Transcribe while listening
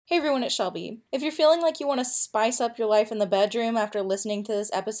Hey everyone, it's Shelby. If you're feeling like you want to spice up your life in the bedroom after listening to this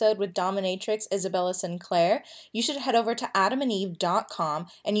episode with dominatrix Isabella Sinclair, you should head over to adamandeve.com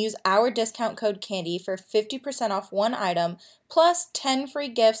and use our discount code CANDY for 50% off one item, plus 10 free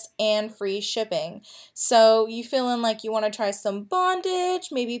gifts and free shipping. So, you feeling like you want to try some bondage,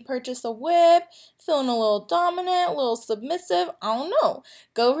 maybe purchase a whip, feeling a little dominant, a little submissive, I don't know.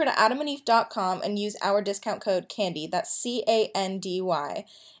 Go over to adamandeve.com and use our discount code CANDY, that's CANDY.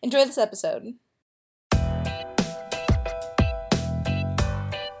 Enjoy this episode.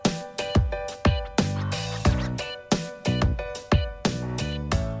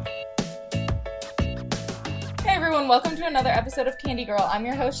 Hey everyone, welcome to another episode of Candy Girl. I'm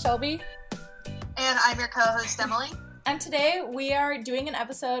your host Shelby. And I'm your co-host Emily. And today we are doing an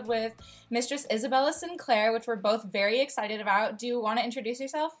episode with Mistress Isabella Sinclair, which we're both very excited about. Do you want to introduce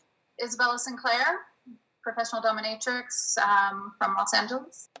yourself? Isabella Sinclair, professional dominatrix from Los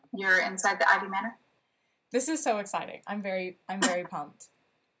Angeles. You're inside the Ivy Manor. This is so exciting. I'm very pumped.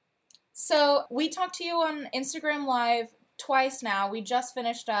 So we talked to you on Instagram Live twice now. We just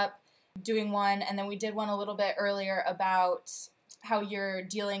finished up doing one, and then we did one a little bit earlier about how you're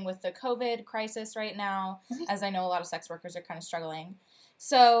dealing with the COVID crisis right now, as I know a lot of sex workers are kind of struggling.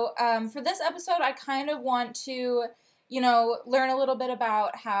 So for this episode, I kind of want to, learn a little bit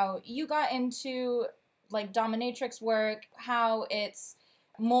about how you got into like dominatrix work, how it's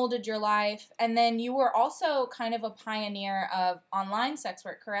molded your life, and then you were also kind of a pioneer of online sex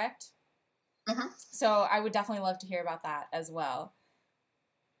work, correct? Mm-hmm. So I would definitely love to hear about that as well.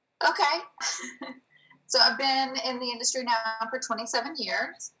 Okay. So I've been in the industry now for 27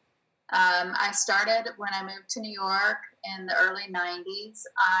 years. I started when I moved to New York in the early 90s.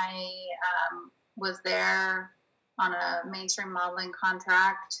 I was there on a mainstream modeling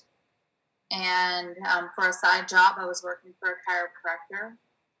contract. And for a side job, I was working for a chiropractor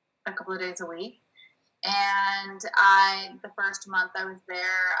a couple of days a week. And the first month I was there,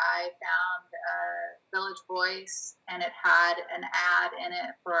 I found Village Voice, and it had an ad in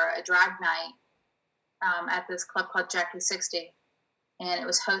it for a drag night at this club called Jackie 60. And it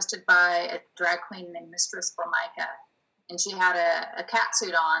was hosted by a drag queen named Mistress Formica. And she had a cat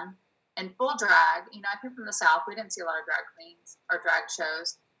suit on and full drag. I came from the South. We didn't see a lot of drag queens or drag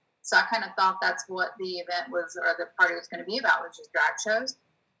shows. So I kind of thought that's what the event was, or the party was going to be about, was just drag shows.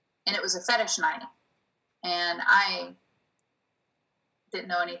 And it was a fetish night. And I didn't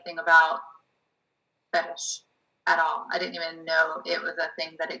know anything about fetish at all. I didn't even know it was a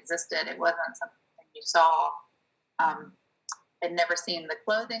thing that existed. It wasn't something you saw. I'd never seen the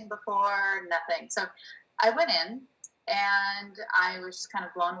clothing before, nothing. So I went in, and I was just kind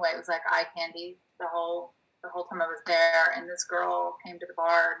of blown away. It was like eye candy the whole time I was there. And this girl came to the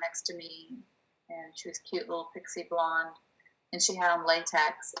bar next to me, and she was cute, little pixie blonde, and she had on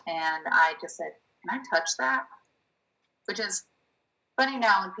latex. And I just said, "Can I touch that?" Which is funny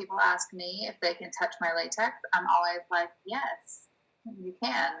now when people ask me if they can touch my latex. I'm always like, yes, you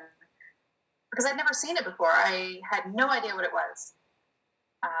can. Because I'd never seen it before. I had no idea what it was.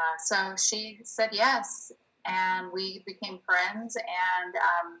 So she said yes, and we became friends. And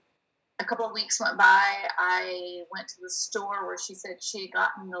a couple of weeks went by. I went to the store where she said she had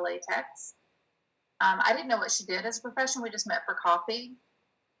gotten the latex. I didn't know what she did as a profession. We just met for coffee.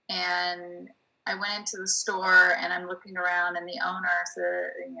 And I went into the store, and I'm looking around, and the owner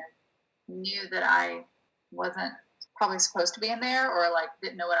knew that I wasn't probably supposed to be in there, or like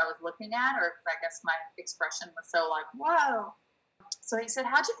didn't know what I was looking at, or I guess my expression was so like, whoa. So he said,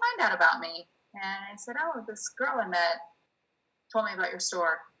 "How'd you find out about me?" And I said, "Oh, this girl I met told me about your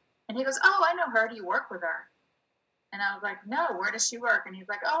store." And he goes, "Oh, I know her. Do you work with her?" And I was like, "No, where does she work?" And he's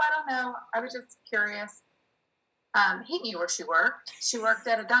like, "Oh, I don't know. I was just curious." He knew where she worked. She worked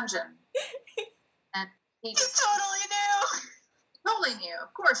at a dungeon. And he just totally knew.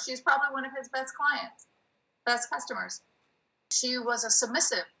 Of course, she's probably one of his best clients, best customers. She was a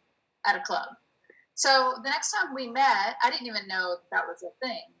submissive at a club. So the next time we met, I didn't even know that was a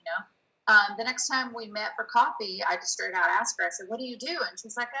thing, The next time we met for coffee, I just straight out asked her, I said, "What do you do?" And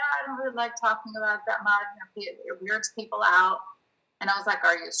she's like, "I don't really like talking about it that much. It weirds people out." And I was like,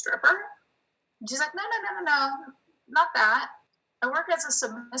 "Are you a stripper?" And she's like, No, not that. I work as a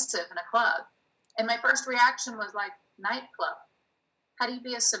submissive in a club." And my first reaction was like, nightclub. How do you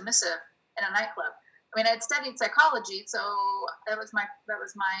be a submissive in a nightclub? I mean, I'd studied psychology, so that was my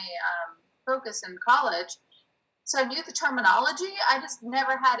focus in college. So I knew the terminology. I just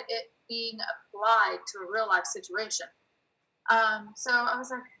never had it being applied to a real life situation. So I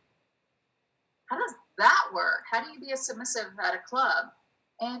was like, how does that work? How do you be a submissive at a club?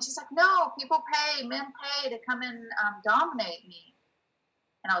 And she's like, "No, men pay to come and dominate me."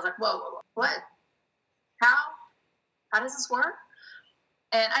 And I was like, whoa, what? How? How does this work?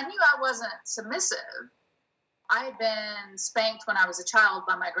 And I knew I wasn't submissive. I had been spanked when I was a child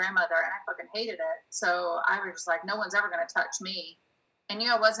by my grandmother, and I fucking hated it. So I was just like, no one's ever going to touch me. I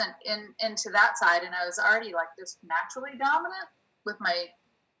knew I wasn't into that side, and I was already like just naturally dominant with my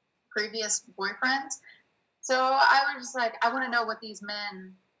previous boyfriends. So I was just like, I want to know what these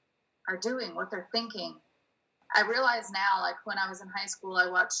men are doing, what they're thinking. I realize now, like when I was in high school, I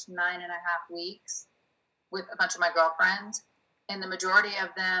watched 9.5 Weeks with a bunch of my girlfriends, and the majority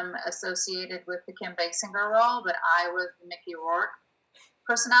of them associated with the Kim Basinger role, but I was the Mickey Rourke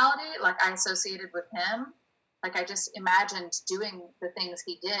personality. Like I associated with him. Like I just imagined doing the things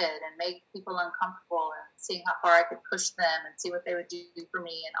he did and make people uncomfortable and seeing how far I could push them and see what they would do for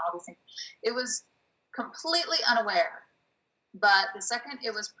me and all these things. It was completely unaware. But the second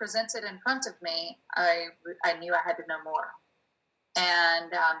it was presented in front of me, I knew I had to know more.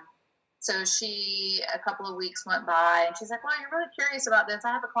 And so a couple of weeks went by, and she's like, well, you're really curious about this.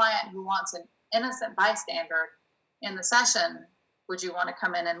 I have a client who wants an innocent bystander in the session. Would you want to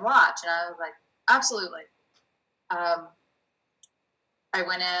come in and watch? And I was like, absolutely. I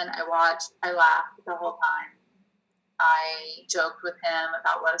went in, I watched, I laughed the whole time. I joked with him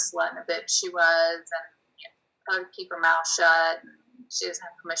about what a slut and a bitch she was, and how to keep her mouth shut, and she doesn't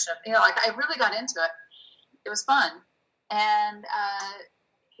have permission. Like I really got into it. It was fun. And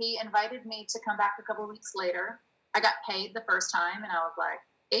he invited me to come back a couple of weeks later. I got paid the first time, and I was like,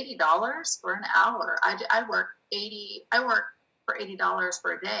 $80 for an hour. I work for $80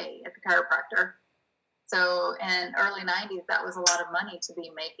 for a day at the chiropractor. So in early 90s, that was a lot of money to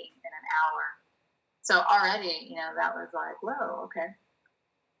be making in an hour. So already, that was like, whoa, okay.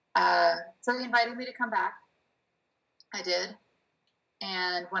 So he invited me to come back. I did.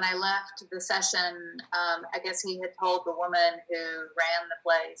 And when I left the session, I guess he had told the woman who ran the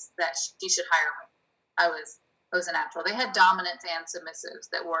place that she should hire me. I was a natural. They had dominants and submissives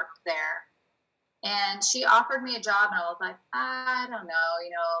that worked there. And she offered me a job, and I was like, I don't know,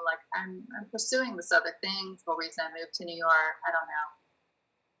 like I'm pursuing this other thing. The whole reason I moved to New York, I don't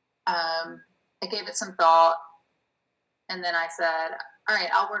know. I gave it some thought, and then I said, all right,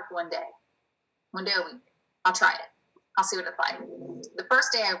 I'll work one day a week. I'll try it. I'll see what it's like. The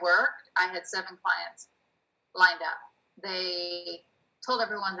first day I worked, I had 7 clients lined up. They told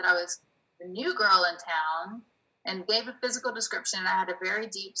everyone that I was the new girl in town and gave a physical description. I had a very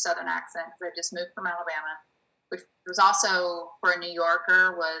deep Southern accent because I just moved from Alabama, which was also for a New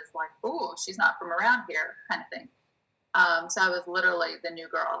Yorker was like, ooh, she's not from around here kind of thing. So I was literally the new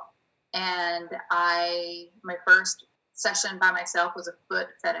girl. And my first session by myself was a foot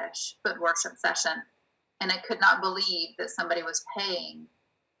worship session. And I could not believe that somebody was paying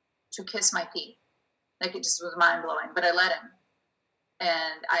to kiss my feet. Like it just was mind blowing, but I let him,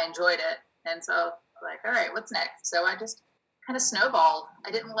 and I enjoyed it. And so like, all right, what's next? So I just kind of snowballed.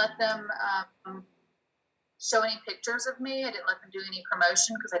 I didn't let them show any pictures of me. I didn't let them do any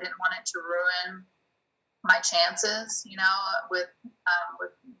promotion because I didn't want it to ruin my chances, with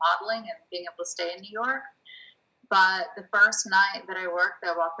modeling and being able to stay in New York. But the first night that I worked,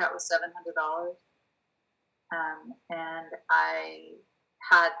 I walked out with $700. And I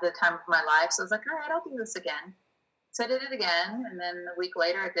had the time of my life. So I was like, all right, I'll do this again. So I did it again. And then a week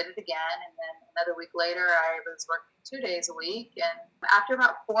later, I did it again. And then another week later, I was working 2 days a week. And after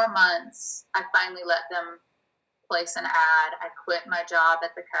about 4 months, I finally let them place an ad. I quit my job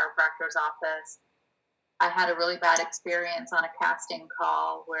at the chiropractor's office. I had a really bad experience on a casting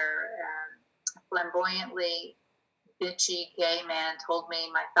call where a flamboyantly bitchy gay man told me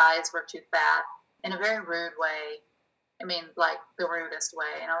my thighs were too fat in a very rude way. I mean, like the rudest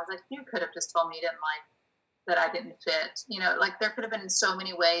way. And I was like, you could have just told me you didn't like that I didn't fit. Like there could have been so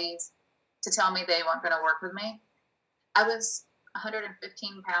many ways to tell me they weren't going to work with me. I was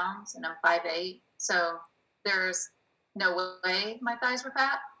 115 pounds and I'm 5'8". So there's no way my thighs were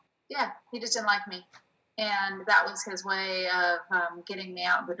fat. Yeah, he just didn't like me. And that was his way of getting me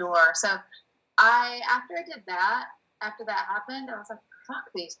out the door. So after that happened, I was like, fuck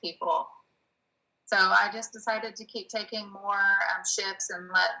these people. So I just decided to keep taking more shifts and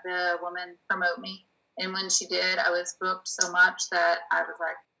let the woman promote me. And when she did, I was booked so much that I was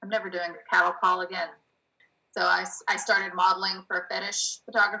like, I'm never doing a cattle call again. So I started modeling for fetish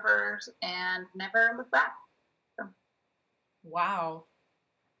photographers and never looked back. So, wow.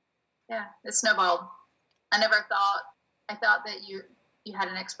 Yeah, it snowballed. I thought that you had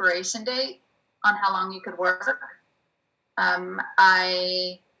an expiration date on how long you could work.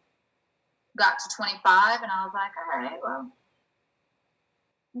 I got to 25 and I was like, all right, well,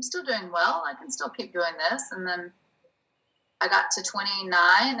 I'm still doing well. I can still keep doing this. And then I got to 29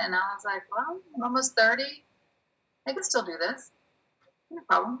 and I was like, well, I'm almost 30. I can still do this. No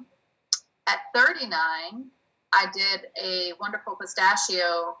problem. At 39, I did a Wonderful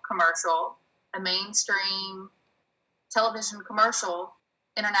Pistachio commercial, a mainstream television commercial,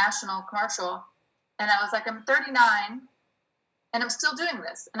 international commercial. And I was like, I'm 39 and I'm still doing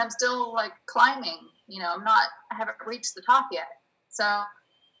this and I'm still like climbing, I haven't reached the top yet. So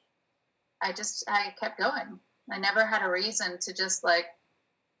I kept going. I never had a reason to just like,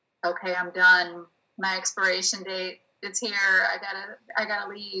 okay, I'm done. My expiration date is here. I gotta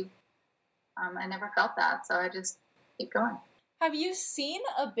leave. I never felt that. So I just keep going. Have you seen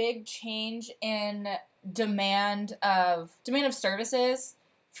a big change in demand of services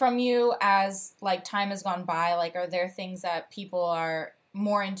from you as like time has gone by? Like, are there things that people are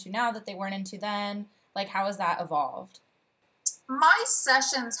more into now that they weren't into then? Like, how has that evolved? My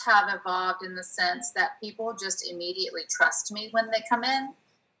sessions have evolved in the sense that people just immediately trust me when they come in.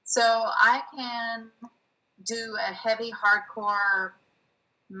 So I can do a heavy, hardcore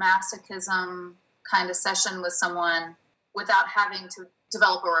masochism kind of session with someone without having to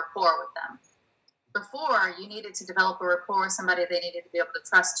develop a rapport with them. Before, you needed to develop a rapport with somebody. They needed to be able to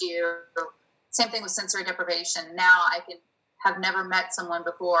trust you. Same thing with sensory deprivation. Now I have never met someone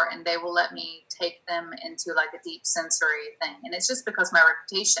before and they will let me take them into like a deep sensory thing. And it's just because my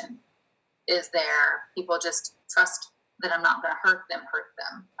reputation is there. People just trust that I'm not going to hurt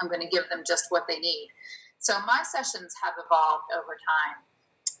them. I'm going to give them just what they need. So my sessions have evolved over time.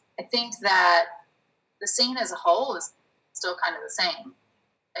 I think that the scene as a whole is still kind of the same.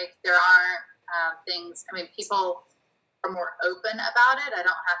 Like there aren't things, people are more open about it. I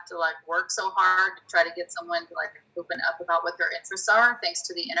don't have to like work so hard to try to get someone to like open up about what their interests are. Thanks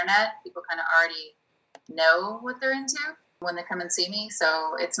to the internet, people kind of already know what they're into when they come and see me.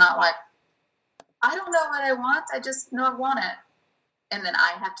 So it's not like, I don't know what I want. I just know I want it. And then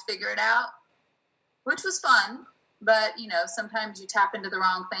I have to figure it out, which was fun. But, sometimes you tap into the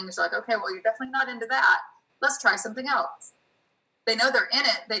wrong things. You're like, okay, well, you're definitely not into that. Let's try something else. They know they're in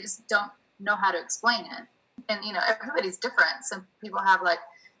it. They just don't know how to explain it. And, everybody's different. Some people have like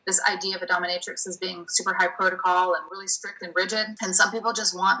this idea of a dominatrix as being super high protocol and really strict and rigid. And some people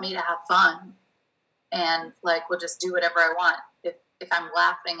just want me to have fun and like, will just do whatever I want. If I'm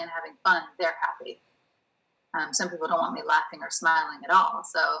laughing and having fun, they're happy. Some people don't want me laughing or smiling at all.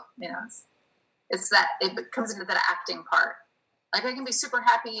 So, it's that it comes into that acting part. Like I can be super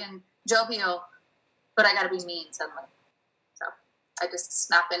happy and jovial, but I got to be mean suddenly. So I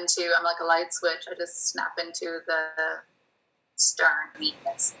just I'm like a light switch. I just snap into the stern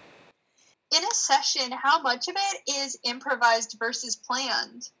meanness. In a session, how much of it is improvised versus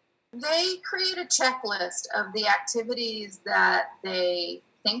planned? They create a checklist of the activities that they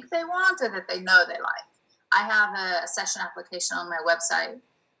think they want or that they know they like. I have a session application on my website,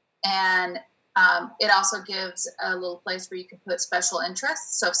 and it also gives a little place where you can put special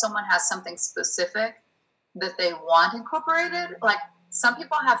interests. So if someone has something specific that they want incorporated, like some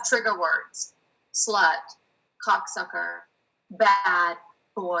people have trigger words, slut, cocksucker, bad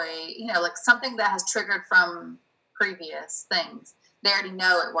boy, like something that has triggered from previous things. They already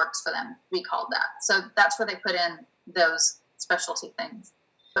know it works for them to be called that. So that's where they put in those specialty things.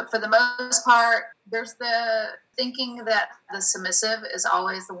 But for the most part, there's the thinking that the submissive is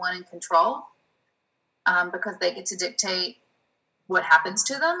always the one in control because they get to dictate what happens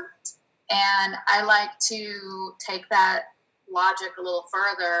to them. And I like to take that logic a little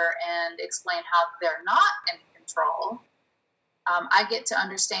further and explain how they're not in control. I get to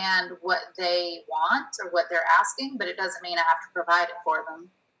understand what they want or what they're asking, but it doesn't mean I have to provide it for them.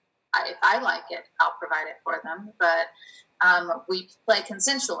 If I like it, I'll provide it for them. But we play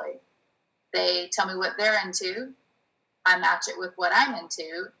consensually. They tell me what they're into. I match it with what I'm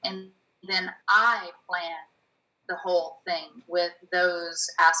into. And then I plan the whole thing with those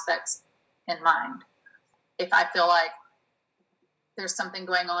aspects in mind. If I feel like there's something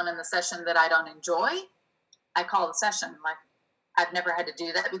going on in the session that I don't enjoy, I call the session. Like, I've never had to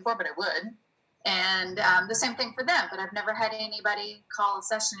do that before, but I would. And the same thing for them, but I've never had anybody call a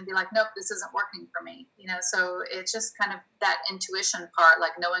session and be like, nope, this isn't working for me. So it's just kind of that intuition part,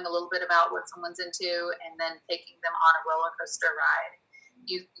 like knowing a little bit about what someone's into and then taking them on a roller coaster ride.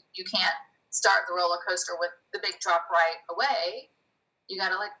 You can't start the roller coaster with the big drop right away. You got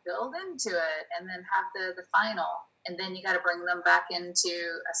to like build into it and then have the final. And then you got to bring them back into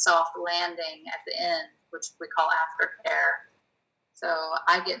a soft landing at the end, which we call aftercare. So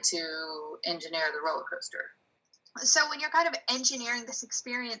I get to engineer the roller coaster. So when you're kind of engineering this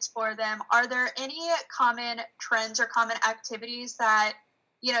experience for them, are there any common trends or common activities that,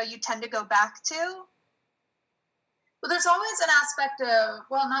 you tend to go back to? Well, there's always an aspect of,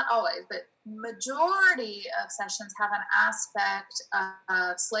 well, not always, but majority of sessions have an aspect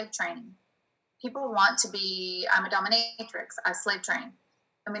of slave training. People want to be, I'm a dominatrix, I slave train.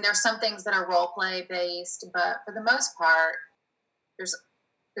 I mean, there's some things that are role play based, but for the most part,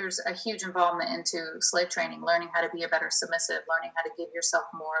 there's a huge involvement into slave training, learning how to be a better submissive, learning how to give yourself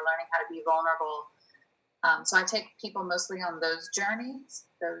more, learning how to be vulnerable. So I take people mostly on those journeys,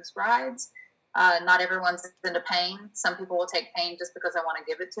 those rides. Not everyone's into pain. Some people will take pain just because I want to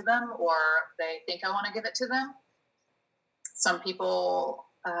give it to them, or they think I want to give it to them. Some people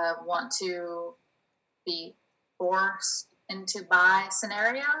want to be forced into by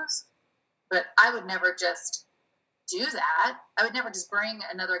scenarios, but I would never just do that. I would never just bring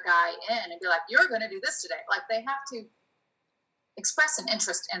another guy in and be like, you're going to do this today. Like, they have to express an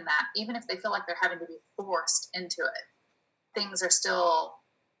interest in that, even if they feel like they're having to be forced into it. Things are still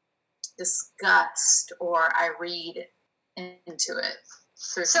discussed, or I read into it.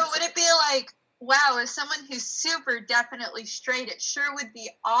 So would it be like, wow, as someone who's super definitely straight, it sure would be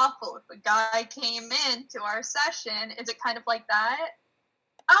awful if a guy came in to our session. Is it kind of like that?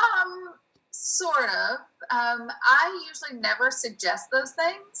 Sort of. I usually never suggest those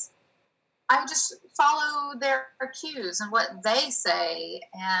things. I just follow their cues and what they say.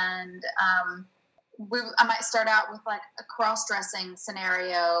 And I might start out with like a cross-dressing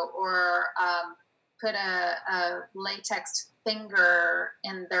scenario, or put a latex finger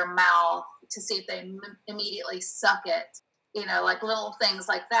in their mouth to see if they immediately suck it. You know, like little things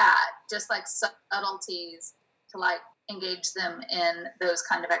like that, just like subtleties to like engage them in those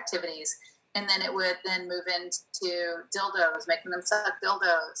kind of activities. And then it would then move into dildos, making them suck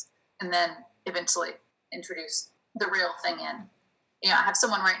dildos, and then eventually introduce the real thing in. You know, I have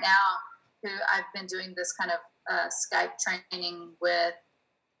someone right now who I've been doing this kind of Skype training with.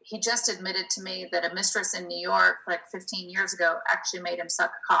 He just admitted to me that a mistress in New York, like 15 years ago, actually made him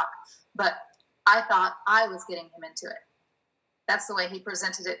suck a cock. But I thought I was getting him into it. That's the way he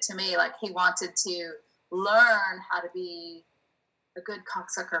presented it to me. Like, he wanted to learn how to be a good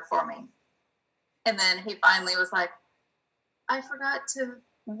cocksucker for me. And then he finally was like, I forgot to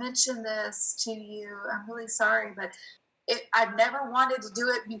mention this to you. I'm really sorry, but I've never wanted to do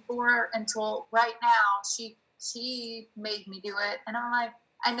it before until right now. She made me do it. And I'm like,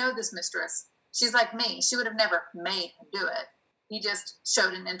 I know this mistress. She's like me. She would have never made him do it. He just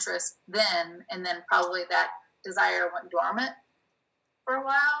showed an interest then, and then probably that desire went dormant for a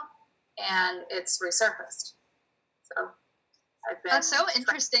while, and it's resurfaced. So I've been... That's so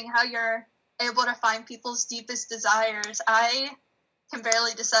interesting how you're able to find people's deepest desires. I can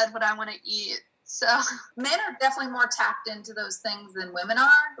barely decide what I want to eat. So men are definitely more tapped into those things than women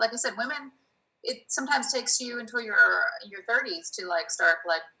are. Like I said, women, it sometimes takes you until your 30s to like start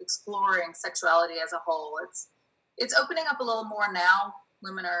like exploring sexuality as a whole. It's opening up a little more now.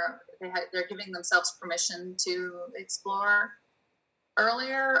 Women they're giving themselves permission to explore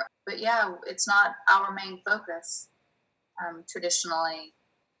earlier, but yeah, it's not our main focus traditionally.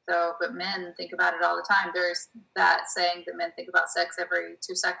 So, but men think about it all the time. There's that saying that men think about sex every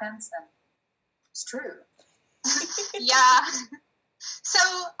 2 seconds, and it's true. Yeah. So,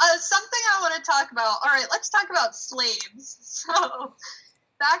 something I want to talk about. All right, let's talk about slaves. So,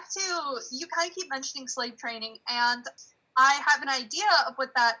 back to, you kind of keep mentioning slave training, and I have an idea of what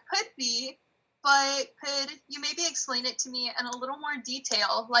that could be, but could you maybe explain it to me in a little more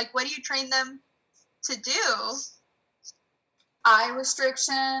detail? Like, what do you train them to do? Eye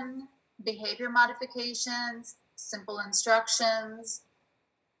restriction, behavior modifications, simple instructions,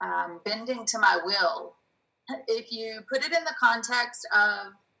 bending to my will. If you put it in the context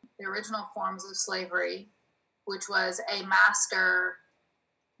of the original forms of slavery, which was a master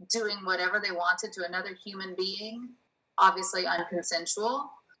doing whatever they wanted to another human being, obviously unconsensual,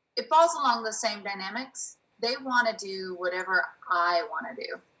 it falls along the same dynamics. They want to do whatever I want to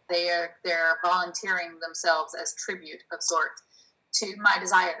do. They're volunteering themselves as tribute of sorts to my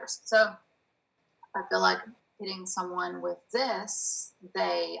desires. So I feel like hitting someone with this,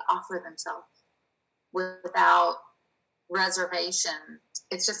 they offer themselves without reservation.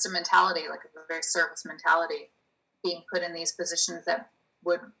 It's just a mentality, like a very service mentality, being put in these positions that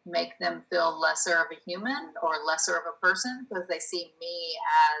would make them feel lesser of a human or lesser of a person because they see me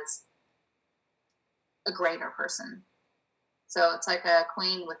as a greater person. So it's like a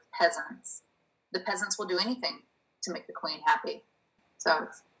queen with peasants. The peasants will do anything to make the queen happy. So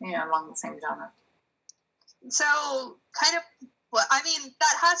it's, along the same genre. So kind of, well, I mean,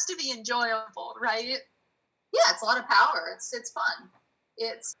 that has to be enjoyable, right? Yeah, it's a lot of power. It's fun.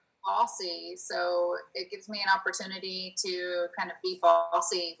 It's bossy, so it gives me an opportunity to kind of be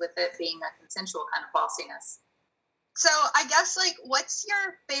bossy with it being a consensual kind of bossiness. So I guess, like, what's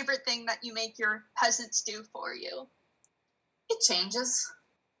your favorite thing that you make your peasants do for you? It changes.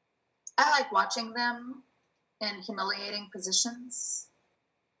 I like watching them in humiliating positions.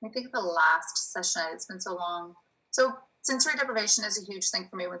 I think the last session, it's been so long. So sensory deprivation is a huge thing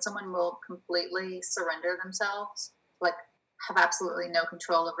for me when someone will completely surrender themselves, like have absolutely no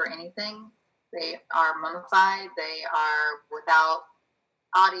control over anything. They are mummified. They are without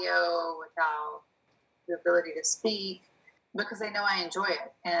audio, without the ability to speak, because they know I enjoy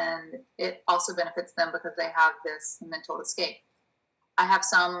it. And it also benefits them because they have this mental escape. I have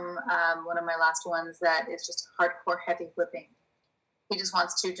one of my last ones that is just hardcore heavy whipping. He just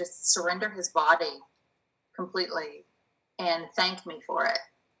wants to just surrender his body completely and thank me for it.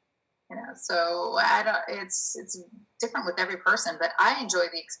 So it's different with every person, but I enjoy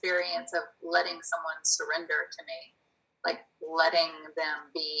the experience of letting someone surrender to me, like letting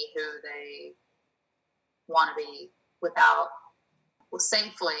them be who they want to be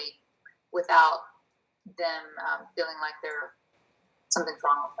safely, without them feeling like something's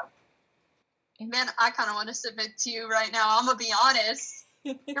wrong with them. Man, I kind of want to submit to you right now. I'm going to be honest.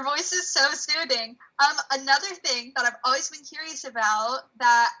 Your voice is so soothing. Another thing that I've always been curious about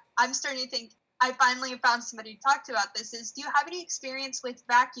that I'm starting to think I finally found somebody to talk to about this is, do you have any experience with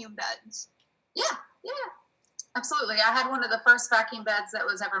vacuum beds? Yeah, absolutely. I had one of the first vacuum beds that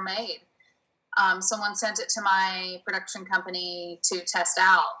was ever made. Someone sent it to my production company to test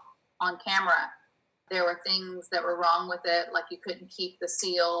out on camera. There were things that were wrong with it, like you couldn't keep the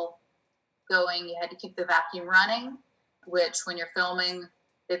seal going. You had to keep the vacuum running, which when you're filming,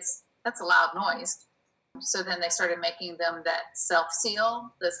 that's a loud noise. So then they started making them that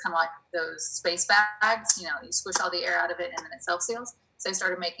self-seal. That's kind of like those space bags. You squish all the air out of it and then it self-seals. So they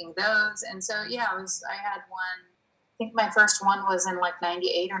started making those. And so, I had one, I think my first one was in like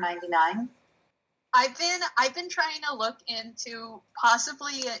 98 or 99. I've been trying to look into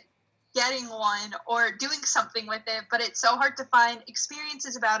possibly getting one or doing something with it, but it's so hard to find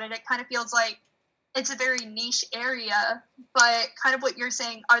experiences about it. It kind of feels like it's a very niche area, but kind of what you're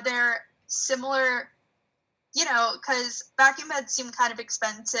saying, are there similar, because vacuum beds seem kind of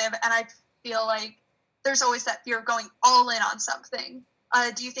expensive, and I feel like there's always that fear of going all in on something.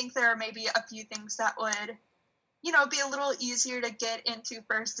 Do you think there are maybe a few things that would, be a little easier to get into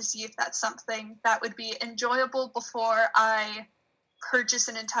first to see if that's something that would be enjoyable before I purchase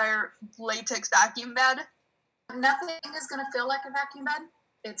an entire latex vacuum bed? Nothing is going to feel like a vacuum bed.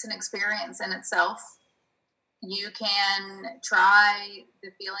 It's an experience in itself. You can try the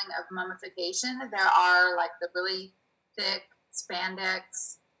feeling of mummification. There are like the really thick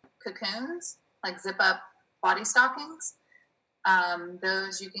spandex cocoons, like zip-up body stockings.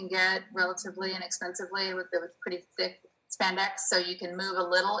 Those you can get relatively inexpensively with pretty thick spandex, so you can move a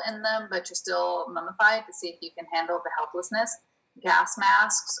little in them, but you're still mummified to see if you can handle the helplessness. Gas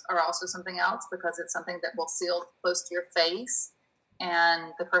masks are also something else because it's something that will seal close to your face,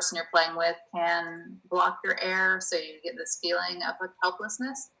 and the person you're playing with can block your air, so you get this feeling of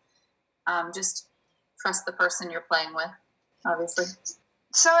helplessness. Just trust the person you're playing with, obviously.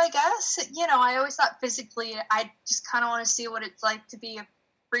 So I guess, I always thought physically, I just kind of want to see what it's like to be a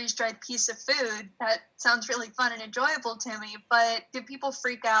freeze-dried piece of food. That sounds really fun and enjoyable to me, but do people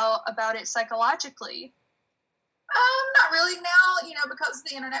freak out about it psychologically? Not really now, because of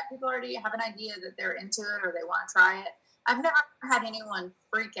the internet, people already have an idea that they're into it or they want to try it. I've never had anyone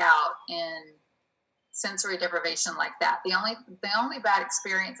freak out in sensory deprivation like that. The only bad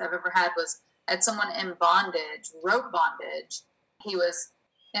experience I've ever had was I had someone in bondage, rope bondage. He was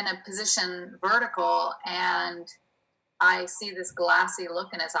in a position vertical, and I see this glassy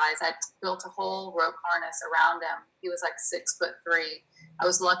look in his eyes. I built a whole rope harness around him. He was like 6'3". I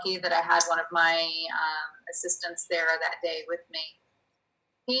was lucky that I had one of my assistants there that day with me.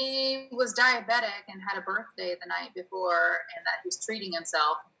 He was diabetic and had a birthday the night before, and that he was treating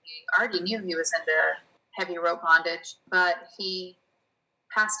himself. He already knew he was into heavy rope bondage, but he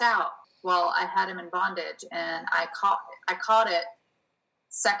passed out while I had him in bondage, and I caught it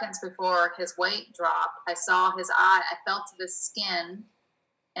seconds before his weight dropped. I saw his eye. I felt his skin,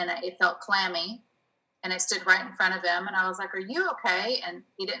 and it felt clammy. And I stood right in front of him, and I was like, "Are you okay?" And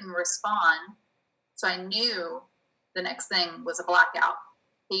he didn't respond. So I knew the next thing was a blackout.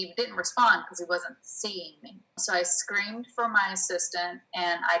 He didn't respond because he wasn't seeing me. So I screamed for my assistant,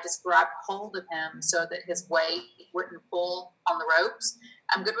 and I just grabbed hold of him so that his weight wouldn't pull on the ropes.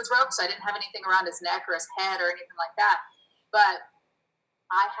 I'm good with ropes, so I didn't have anything around his neck or his head or anything like that. But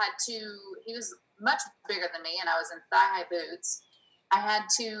he was much bigger than me, and I was in thigh-high boots. I had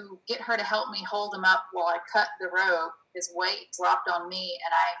to get her to help me hold him up while I cut the rope his weight dropped on me,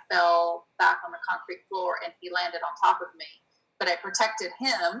 and I fell back on the concrete floor, and he landed on top of me. But I protected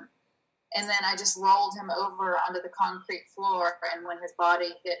him, and then I just rolled him over onto the concrete floor, and when his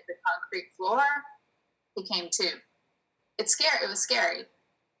body hit the concrete floor, he came to. It's scary. It was scary.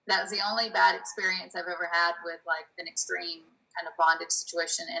 That was the only bad experience I've ever had with like an extreme kind of bondage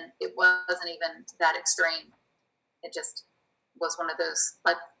situation, and it wasn't even that extreme. It just was one of those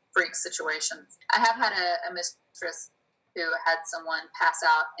like freak situations. I have had a mistress who had someone pass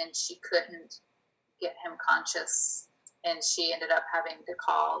out, and she couldn't get him conscious, and she ended up having to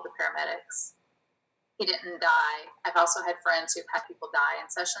call the paramedics. He didn't die. I've also had friends who've had people die in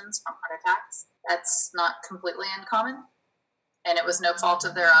sessions from heart attacks. That's not completely uncommon, and it was no fault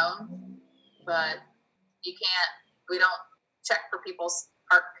of their own, but we don't check for people's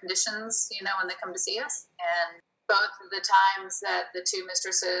heart conditions, when they come to see us. And both of the times that the two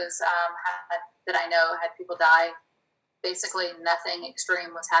mistresses that I know had people die, basically nothing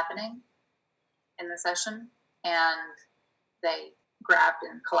extreme was happening in the session, and they grabbed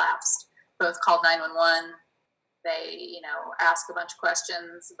and collapsed. Both called 911. They, asked a bunch of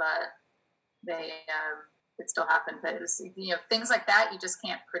questions, but it still happened. But it was, things like that you just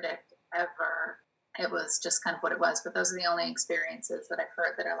can't predict ever. It was just kind of what it was. But those are the only experiences that I've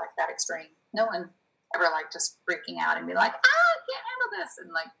heard that are like that extreme. No one ever like just freaking out and be like, I can't handle this.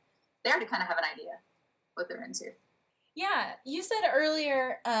 And like, they already kind of have an idea what they're into. Yeah, you said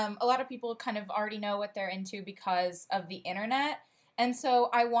earlier, a lot of people kind of already know what they're into because of the internet. And so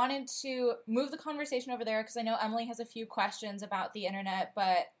I wanted to move the conversation over there because I know Emily has a few questions about the internet,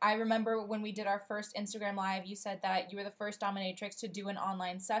 but I remember when we did our first Instagram Live, you said that you were the first dominatrix to do an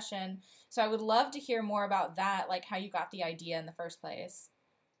online session. So I would love to hear more about that, like how you got the idea in the first place.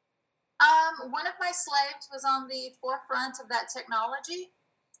 One of my slaves was on the forefront of that technology,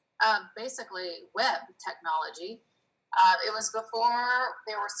 basically web technology. It was before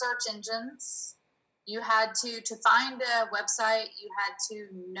there were search engines. You had to find a website, you had to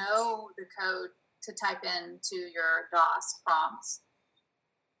know the code to type into your DOS prompts.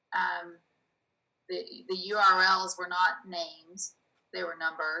 The URLs were not names, they were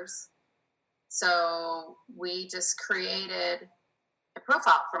numbers. So we just created a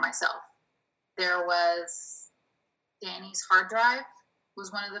profile for myself. There was Danny's hard drive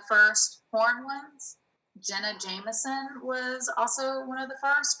was one of the first porn ones. Jenna Jameson was also one of the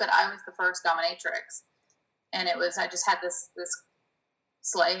first, but I was the first dominatrix. And I just had this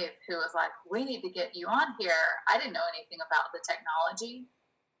slave who was like, we need to get you on here. I didn't know anything about the technology.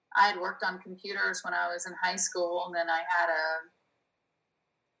 I had worked on computers when I was in high school, and then I had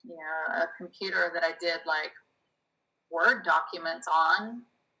a computer that I did like Word documents on,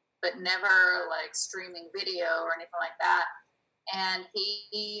 but never like streaming video or anything like that. And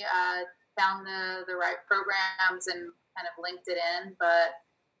he found the right programs and kind of linked it in, but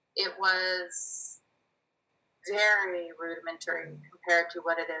it was very rudimentary compared to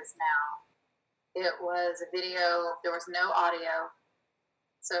what it is now. It was a video, there was no audio,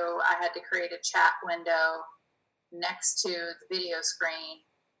 so I had to create a chat window next to the video screen,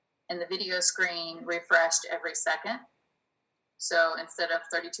 and the video screen refreshed every second. So instead of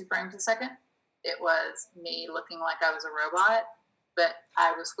 32 frames a second, it was me looking like I was a robot, but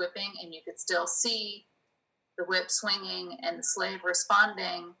I was whipping, and you could still see the whip swinging and the slave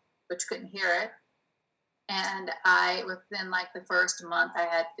responding, but you couldn't hear it. And within like the first month, I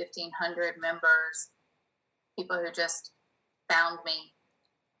had 1,500 members, people who just found me.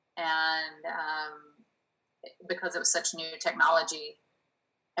 And because it was such new technology,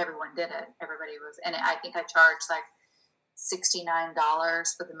 everyone did it. Everybody was, and I think I charged like $69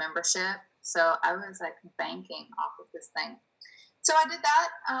 for the membership. So I was like banking off of this thing. So I did that,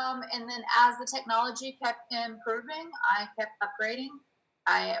 and then as the technology kept improving, I kept upgrading.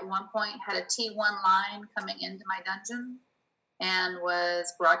 I, at one point, had a T1 line coming into my dungeon and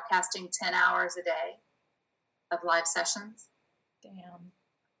was broadcasting 10 hours a day of live sessions. Damn.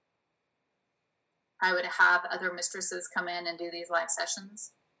 I would have other mistresses come in and do these live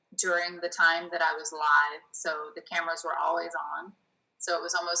sessions during the time that I was live, so the cameras were always on. So it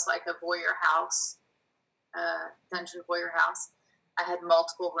was almost like a voyeur house, dungeon voyeur house. I had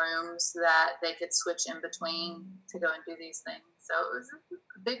multiple rooms that they could switch in between to go and do these things. So it was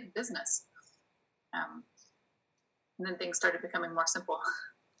a big business. And then things started becoming more simple.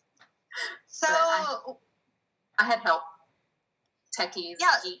 So I had help. Techies.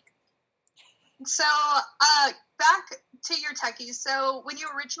 Yeah. Geek. So back to your techies. So when you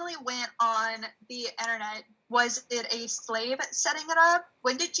originally went on the internet, was it a slave setting it up?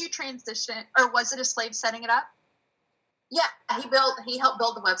 When did you transition, or was it a slave setting it up? Yeah, he helped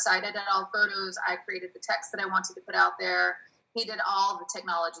build the website. I did all the photos. I created the text that I wanted to put out there. He did all the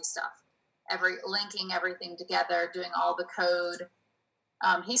technology stuff, linking everything together, doing all the code.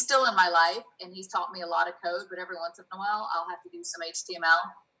 He's still in my life, and he's taught me a lot of code, but every once in a while, I'll have to do some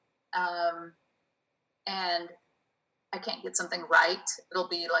HTML. And I can't get something right. It'll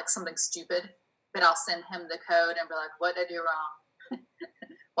be like something stupid, but I'll send him the code and be like, what did I do wrong?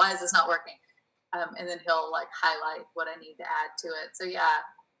 Why is this not working? And then he'll like highlight what I need to add to it. So yeah,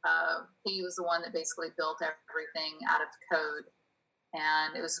 he was the one that basically built everything out of code.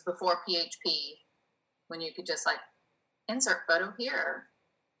 And it was before PHP, when you could just like insert photo here.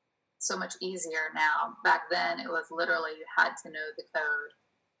 So much easier now. Back then, it was literally you had to know the code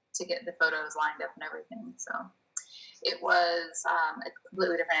to get the photos lined up and everything. So it was a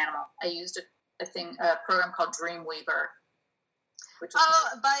completely different animal. I used a program called Dreamweaver, which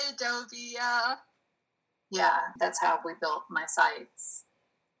was by Adobe, yeah. Yeah, that's how we built my sites,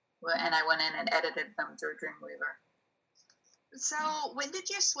 and I went in and edited them through Dreamweaver. So when did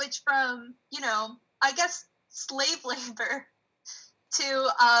you switch from, I guess slave labor to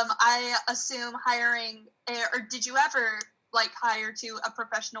I assume hiring or did you ever like hire to a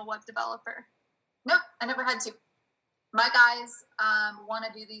professional web developer? No, I never had to. My guys want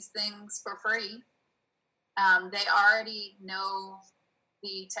to do these things for free. They already know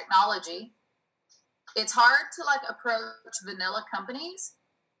the technology. It's hard to like approach vanilla companies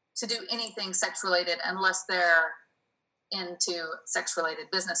to do anything sex related unless they're into sex related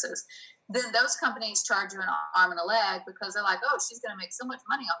businesses. Then those companies charge you an arm and a leg because they're like, oh, she's going to make so much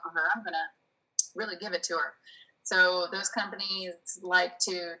money off of her. I'm going to really give it to her. So those companies like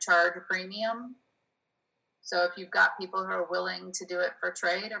to charge a premium. So if you've got people who are willing to do it for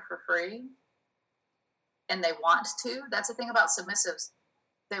trade or for free, and they want to, that's the thing about submissives.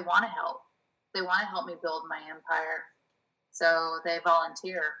 They want to help. They want to help me build my empire. So they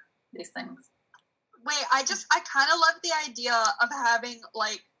volunteer these things. Wait, I kind of love the idea of having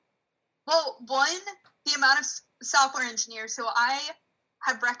like, well, one, the amount of software engineers who I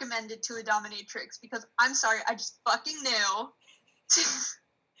have recommended to a dominatrix because I'm sorry, I just fucking knew.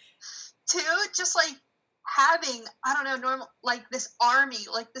 Two, just like having, I don't know, normal, like this army,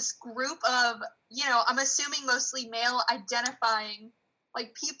 like this group of, I'm assuming mostly male identifying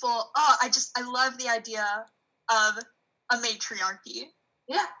like people. Oh, I love the idea of a matriarchy.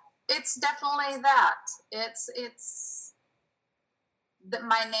 Yeah, it's definitely that. It's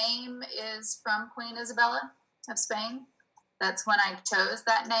my name is from Queen Isabella of Spain. That's when I chose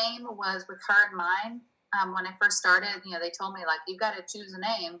that name, was with her in mind. When I first started, they told me, like, you've got to choose a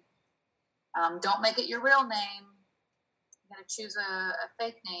name. Don't make it your real name. You got to choose a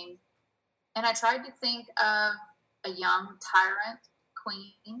fake name. And I tried to think of a young tyrant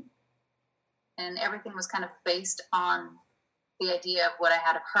queen, and everything was kind of based on the idea of what I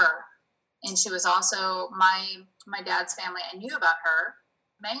had of her. And she was also my dad's family. I knew about her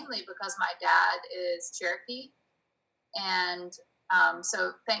mainly because my dad is Cherokee. And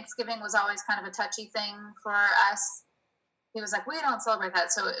so Thanksgiving was always kind of a touchy thing for us. He was like, we don't celebrate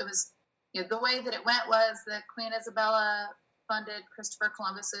that. So it was, the way that it went was that Queen Isabella funded Christopher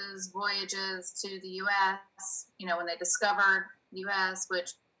Columbus's voyages to the U.S., when they discovered the U.S.,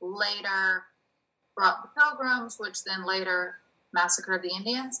 which later brought the Pilgrims, which then later massacred the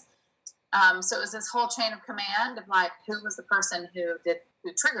Indians. So it was this whole chain of command of like, who was the person who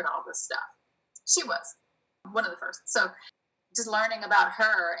triggered all this stuff? She was one of the first. So just learning about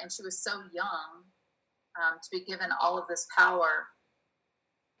her, and she was so young to be given all of this power.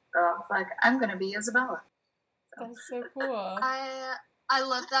 I was like, I'm going to be Isabella. So. That's so cool. I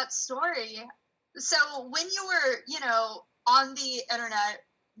love that story. So when you were, on the internet,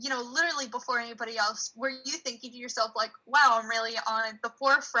 literally before anybody else, were you thinking to yourself like, wow, I'm really on the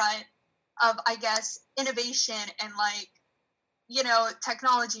forefront of, I guess, innovation and like,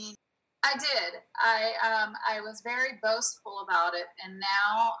 technology? I did. I was very boastful about it, and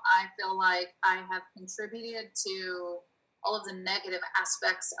now I feel like I have contributed to all of the negative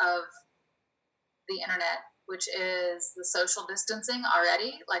aspects of the internet, which is the social distancing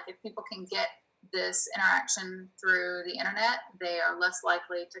already. Like, if people can get this interaction through the internet, they are less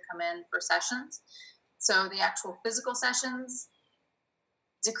likely to come in for sessions. So the actual physical sessions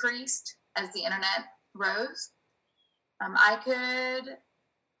decreased as the internet rose. I could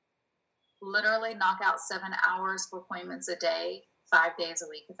literally knock out 7 hours of appointments a day, 5 days a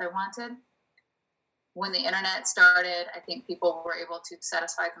week if I wanted. When the internet started, I think people were able to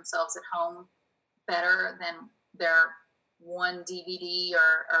satisfy themselves at home better than their one DVD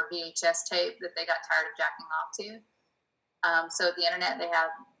or VHS tape that they got tired of jacking off to. So the internet, they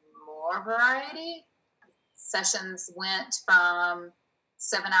have more variety. sessions went from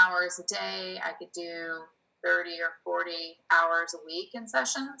 7 hours a day. I could do 30 or 40 hours a week in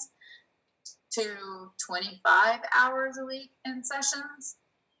sessions to 25 hours a week in sessions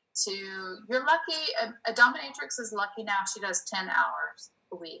to you're lucky. A dominatrix is lucky now if she does 10 hours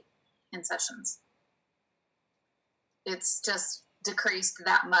a week in sessions. It's just decreased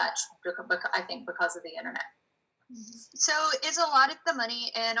that much, I think, because of the internet. So is a lot of the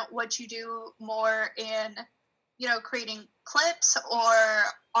money in what you do more in, creating clips,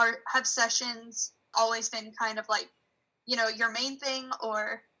 or have sessions always been kind of like, your main thing?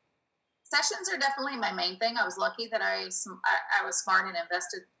 Or sessions are definitely my main thing. I was lucky that I was smart and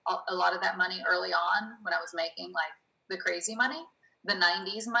invested a lot of that money early on when I was making like the crazy money, the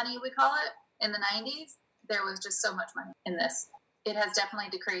 90s money, we call it. In the 90s, there was just so much money in this. It has definitely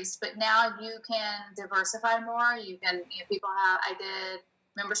decreased, but now you can diversify more. You can, I did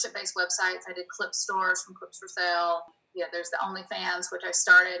membership-based websites. I did clip stores from Clips for Sale. Yeah, there's the OnlyFans, which I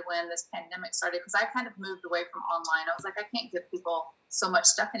started when this pandemic started because I kind of moved away from online. I was like, I can't give people so much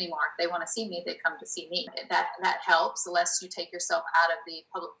stuff anymore. If they want to see me, they come to see me. That helps. The less you take yourself out of the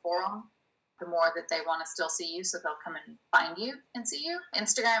public forum, the more that they want to still see you, so they'll come and find you and see you.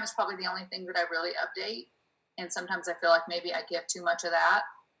 Instagram is probably the only thing that I really update, and sometimes I feel like maybe I give too much of that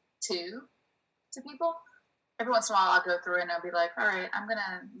to people. Every once in a while I'll go through and I'll be like, all right, I'm going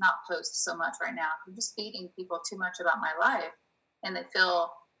to not post so much right now. I'm just feeding people too much about my life, and they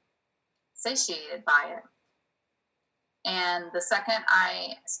feel satiated by it. And the second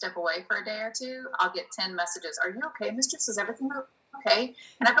I step away for a day or two, I'll get 10 messages. Are you okay, mistress? Is everything okay?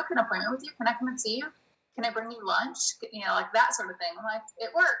 Can I book an appointment with you? Can I come and see you? Can I bring you lunch? Like that sort of thing. I'm like,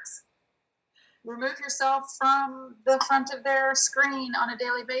 it works. Remove yourself from the front of their screen on a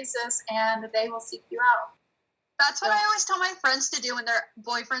daily basis, and they will seek you out. That's what I always tell my friends to do when their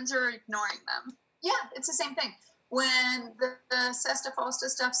boyfriends are ignoring them. Yeah, it's the same thing. When the Sesta Fosta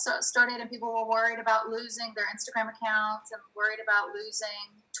stuff started and people were worried about losing their Instagram accounts and worried about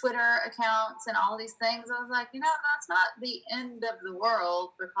losing Twitter accounts and all these things, I was like, that's not the end of the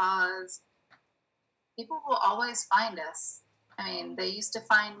world, because people will always find us. I mean, they used to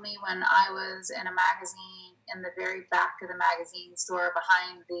find me when I was in a magazine in the very back of the magazine store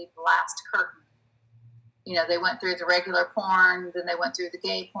behind the blast curtain. They went through the regular porn, then they went through the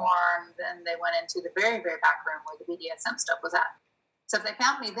gay porn, then they went into the very, very back room where the BDSM stuff was at. So if they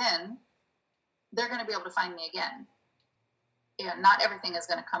found me then, they're going to be able to find me again. Not everything is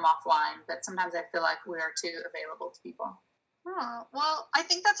going to come offline, but sometimes I feel like we are too available to people. Oh, well, I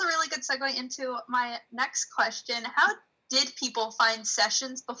think that's a really good segue into my next question. How did people find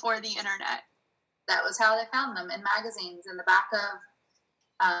sessions before the internet? That was how they found them, in magazines, in the back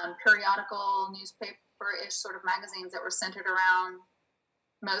of periodical newspaper-ish sort of magazines that were centered around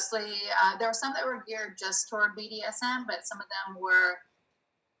mostly, there were some that were geared just toward BDSM, but some of them were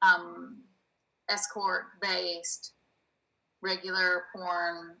escort-based, regular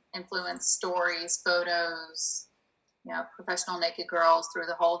porn influenced stories, photos, professional naked girls through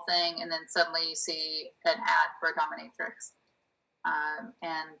the whole thing, and then suddenly you see an ad for a dominatrix.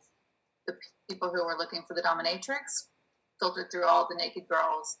 And the people who were looking for the dominatrix filtered through all the naked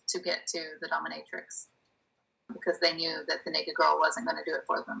girls to get to the dominatrix, because they knew that the naked girl wasn't going to do it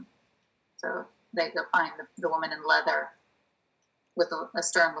for them. So they go find the woman in leather with a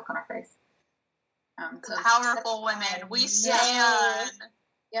stern look on her face. So powerful women, we stand.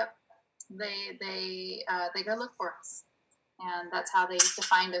 Yep. They go look for us, and that's how they used to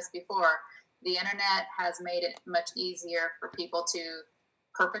find us before. The internet has made it much easier for people to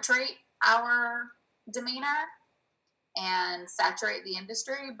perpetrate our demeanor and saturate the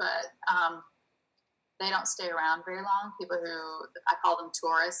industry, but they don't stay around very long. People who, I call them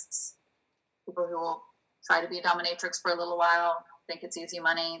tourists, people who will try to be a dominatrix for a little while, think it's easy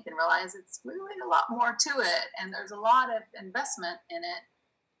money, then realize it's really a lot more to it, and there's a lot of investment in it.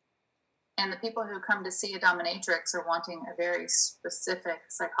 And the people who come to see a dominatrix are wanting a very specific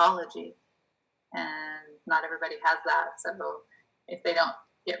psychology, and not everybody has that. So if they don't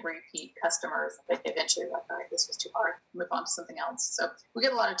get repeat customers, they eventually like, all right, this was too hard, move on to something else. So we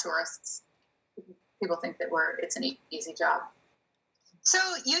get a lot of tourists. People think that it's an easy job. So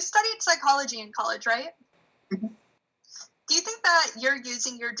you studied psychology in college, right? Mm-hmm. Do you think that you're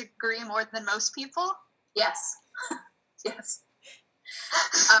using your degree more than most people? Yes. Yes.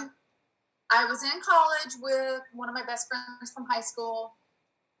 I was in college with one of my best friends from high school.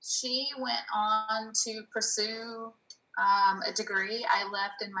 She went on to pursue a degree. I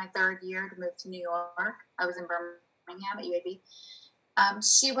left in my third year to move to New York. I was in Birmingham at UAB.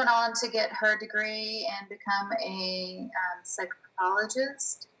 She went on to get her degree and become a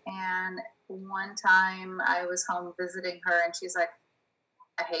psychologist, and one time I was home visiting her, and she's like,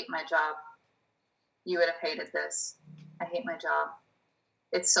 I hate my job. You would have hated this. I hate my job.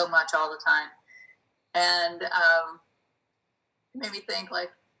 It's so much all the time. And it made me think, like,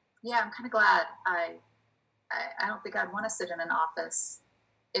 yeah, I'm kind of glad. I don't think I'd want to sit in an office.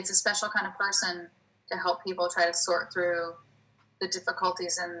 It's a special kind of person to help people try to sort through the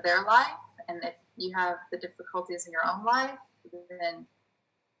difficulties in their life. And if you have the difficulties in your own life, then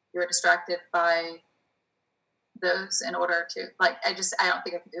you're distracted by those in order to, like, I don't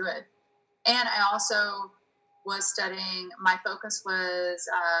think I could do it. And I also was studying, my focus was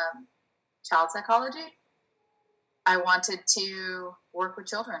child psychology. I wanted to work with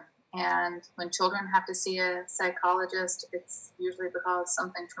children. And when children have to see a psychologist, it's usually because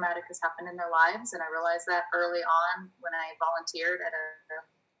something traumatic has happened in their lives. And I realized that early on when I volunteered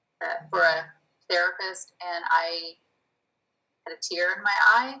for a therapist, and I had a tear in my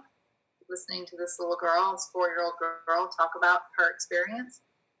eye listening to this little girl, this 4-year-old girl, talk about her experience.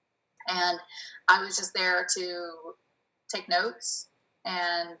 And I was just there to take notes,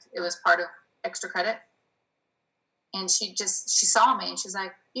 and it was part of extra credit. And she saw me, and she's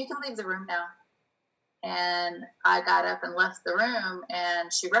like, you can leave the room now. And I got up and left the room,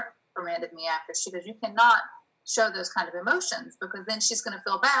 and she reprimanded me after. She goes, you cannot show those kind of emotions, because then she's going to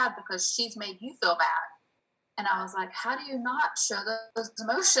feel bad because she's made you feel bad. And I was like, how do you not show those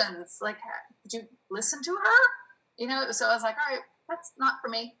emotions? Like, did you listen to her? You know, so I was like, all right, that's not for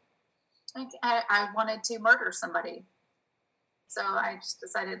me. I wanted to murder somebody. So I just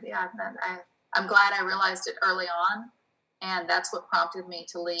decided, yeah, I'm glad I realized it early on. And that's what prompted me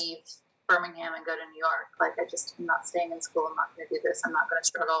to leave Birmingham and go to New York. Like, I'm not staying in school. I'm not going to do this. I'm not going to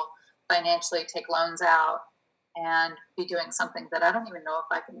struggle financially, take loans out, and be doing something that I don't even know if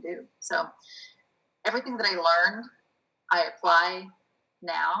I can do. So everything that I learned, I apply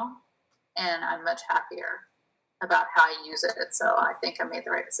now, and I'm much happier about how I use it. So I think I made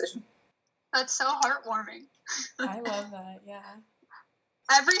the right decision. That's so heartwarming. I love that, yeah.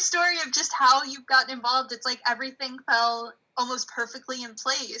 Every story of just how you've gotten involved, it's like everything fell almost perfectly in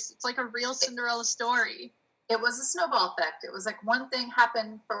place. It's like a real Cinderella story. It was a snowball effect. It was like one thing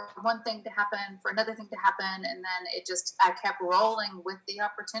happened for one thing to happen, for another thing to happen, and then I kept rolling with the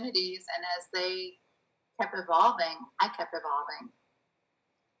opportunities, and as they kept evolving, I kept evolving.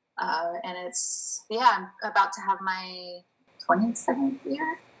 And I'm about to have my 27th year,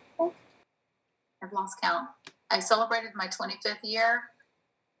 I think. I've lost count. I celebrated my 25th year.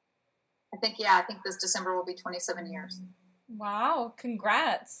 I think this December will be 27 years. Wow,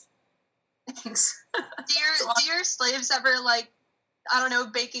 congrats. Thanks. Do your slaves ever, like, I don't know,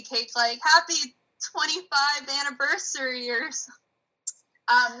 bake a cake like, happy 25th anniversary or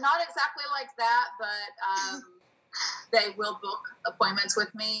something? Not exactly like that, but they will book appointments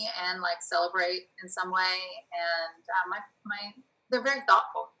with me and, like, celebrate in some way. And they're very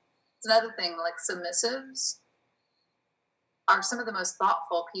thoughtful. It's another thing, like, submissives are some of the most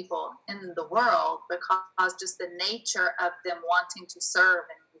thoughtful people in the world, because just the nature of them wanting to serve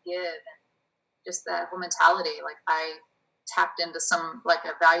and give, and just that whole mentality. Like, I tapped into some, like,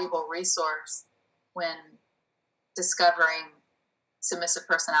 a valuable resource when discovering submissive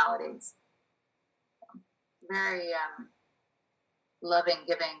personalities. Very loving,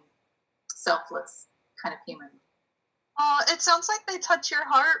 giving, selfless kind of human. Oh, it sounds like they touch your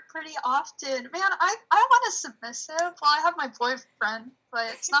heart pretty often. Man, I want a submissive. Well, I have my boyfriend, but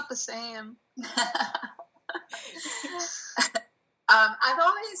it's not the same.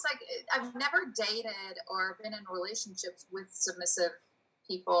 I've never dated or been in relationships with submissive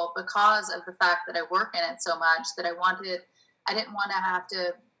people because of the fact that I work in it so much that I didn't want to have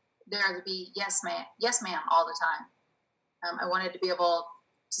there to be yes ma'am all the time. I wanted to be able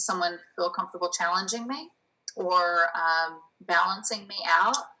to someone feel comfortable challenging me or balancing me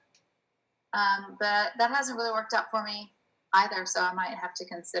out. But that hasn't really worked out for me either. So I might have to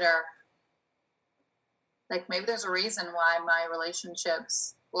consider, like, maybe there's a reason why my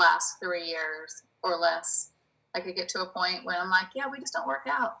relationships last 3 years or less. I could get to a point when I'm like, yeah, we just don't work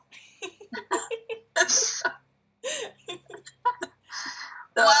out. So,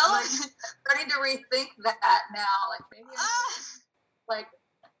 well, like, starting to rethink that now. Like, maybe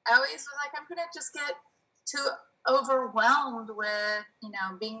I always was like, I'm gonna just get too overwhelmed with,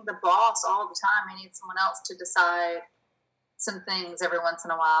 being the boss all the time. I need someone else to decide some things every once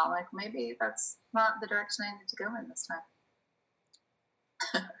in a while. Like, maybe that's not the direction I need to go in this time.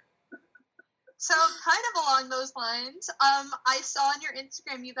 So, kind of along those lines, I saw on your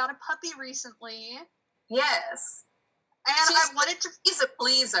Instagram you got a puppy recently. Yes. And I wanted to. She's a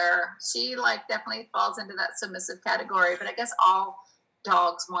pleaser. She like definitely falls into that submissive category. But I guess all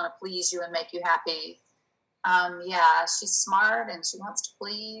dogs want to please you and make you happy. Yeah, she's smart and she wants to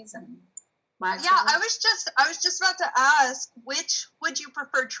please and. Yeah, I was just about to ask, which would you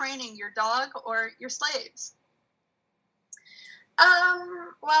prefer training, your dog or your slaves?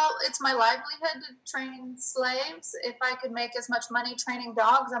 Well, it's my livelihood to train slaves. If I could make as much money training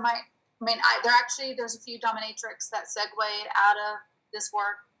dogs, I might. I mean, there's a few dominatrix that segued out of this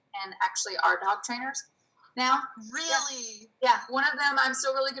work and actually are dog trainers now. Really? Yeah. One of them I'm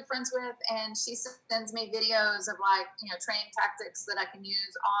still really good friends with, and she sends me videos of like, training tactics that I can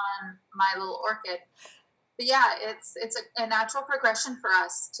use on my little orchid. But yeah, it's a natural progression for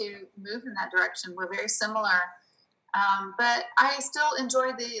us to move in that direction. We're very similar. But I still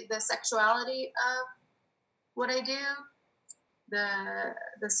enjoy the sexuality of what I do,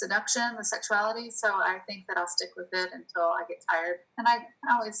 the seduction, the sexuality. So I think that I'll stick with it until I get tired. And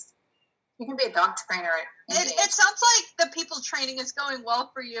you can be a dog trainer at any age. It sounds like the people training is going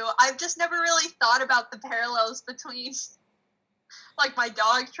well for you. I've just never really thought about the parallels between like my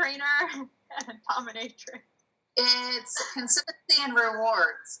dog trainer and dominatrix. It's consistency and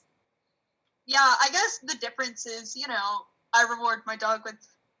rewards. Yeah, I guess the difference is, I reward my dog with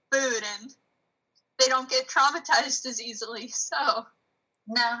food and they don't get traumatized as easily, so.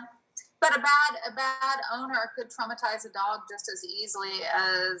 No, but a bad owner could traumatize a dog just as easily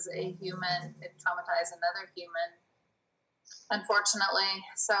as a human could traumatize another human, unfortunately.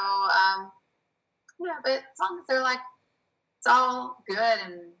 So, yeah, but as long as they're like, it's all good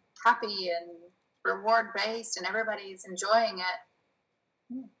and happy and reward-based and everybody's enjoying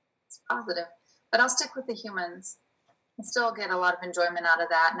it, it's positive. But I'll stick with the humans and still get a lot of enjoyment out of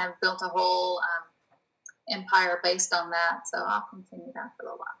that. And I've built a whole empire based on that. So I'll continue that for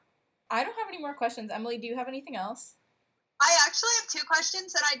a while. I don't have any more questions. Emily, do you have anything else? I actually have 2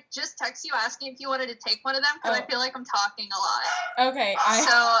 questions, and I just texted you asking if you wanted to take one of them because I feel like I'm talking a lot. Okay.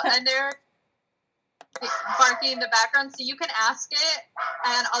 And they're barking in the background, so you can ask it,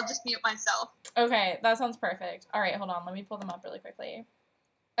 and I'll just mute myself. Okay, that sounds perfect. All right, hold on. Let me pull them up really quickly.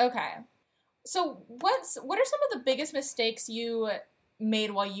 Okay. So what are some of the biggest mistakes you made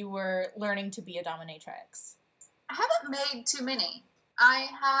while you were learning to be a dominatrix? I haven't made too many.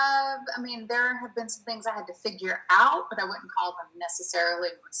 There have been some things I had to figure out, but I wouldn't call them necessarily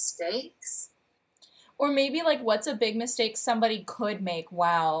mistakes. Or maybe, like, what's a big mistake somebody could make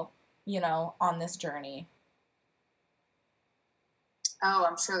while, on this journey? Oh,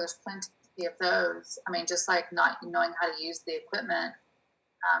 I'm sure there's plenty of those. I mean, just like not knowing how to use the equipment,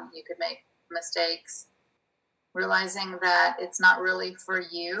 you could make mistakes. Realizing that it's not really for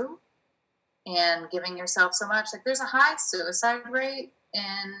you and giving yourself so much. Like, there's a high suicide rate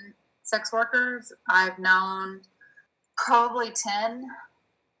in sex workers. I've known probably 10,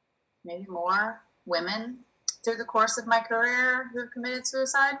 maybe more, women through the course of my career who have committed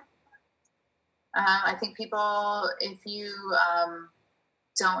suicide. I think people, if you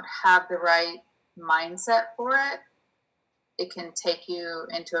don't have the right mindset for it, it can take you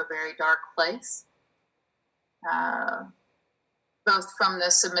into a very dark place. Both from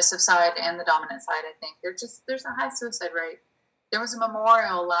the submissive side and the dominant side, I think. There's a high suicide rate. There was a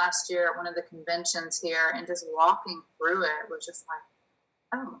memorial last year at one of the conventions here, and just walking through it was just like,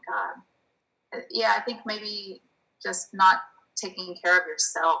 oh my God. Yeah, I think maybe just not taking care of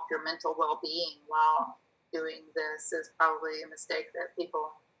yourself, your mental well-being while doing this is probably a mistake that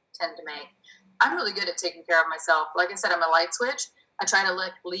people tend to make. I'm really good at taking care of myself. Like I said, I'm a light switch. I try to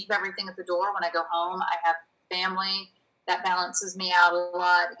leave everything at the door when I go home. I have family. That balances me out a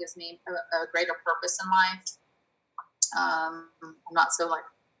lot. It gives me a greater purpose in life. I'm not so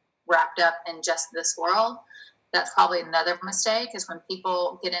wrapped up in just this world. That's probably another mistake is when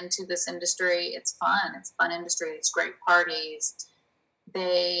people get into this industry, it's fun. It's a fun industry. It's great parties.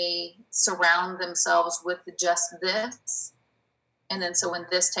 They surround themselves with just this. And then so when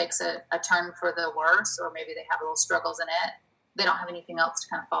this takes a turn for the worse, or maybe they have little struggles in it, they don't have anything else to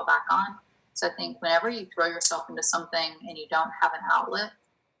kind of fall back on. So I think whenever you throw yourself into something and you don't have an outlet,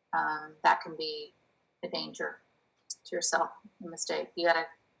 that can be a danger to yourself, a mistake. You got to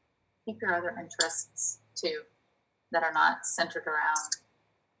keep your other interests too that are not centered around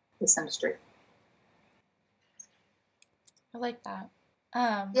this industry. I like that.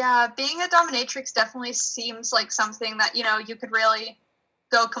 Yeah, being a dominatrix definitely seems like something that, you could really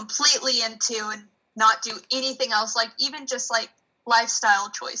go completely into and not do anything else, like even just lifestyle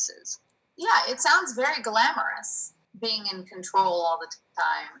choices. Yeah, it sounds very glamorous, being in control all the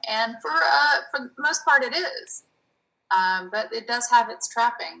time. And for the most part, it is. But it does have its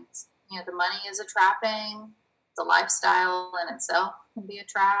trappings. The money is a trapping. The lifestyle in itself can be a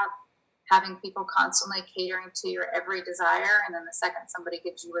trap. Having people constantly catering to your every desire, and then the second somebody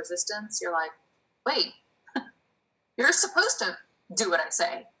gives you resistance, you're like, wait, you're supposed to do what I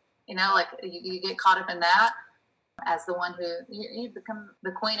say. Like you get caught up in that as the one who you become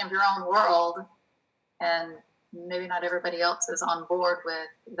the queen of your own world, and maybe not everybody else is on board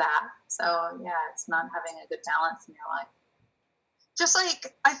with that. So yeah, it's not having a good balance in your life. Just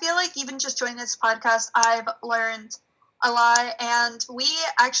like, I feel like even just joining this podcast, I've learned a lot, and we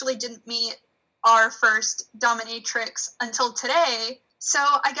actually didn't meet our first dominatrix until today. So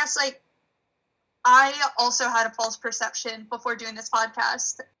I guess like I also had a false perception before doing this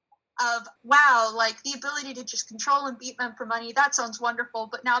podcast of, wow, like the ability to just control and beat men for money, that sounds wonderful.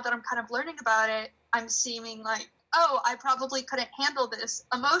 But now that I'm kind of learning about it, I'm seeming like, oh, I probably couldn't handle this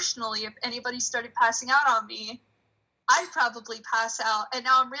emotionally. If anybody started passing out on me, I'd probably pass out. And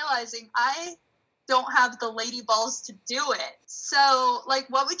now I'm realizing I don't have the lady balls to do it. So like,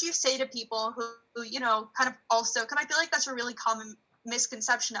 what would you say to people who kind of also, because I feel like that's a really common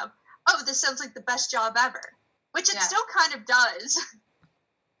misconception of, oh, this sounds like the best job ever, which it still kind of does.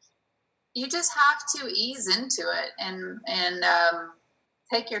 You just have to ease into it and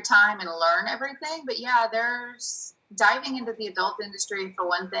take your time and learn everything. But yeah, there's diving into the adult industry for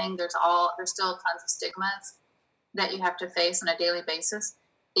one thing. There's still tons of stigmas that you have to face on a daily basis.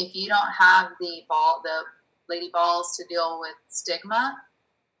 If you don't have the lady balls to deal with stigma,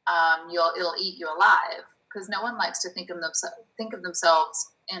 it'll eat you alive, because no one likes to think of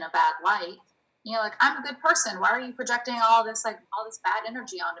themselves in a bad light. Like, I'm a good person. Why are you projecting all this bad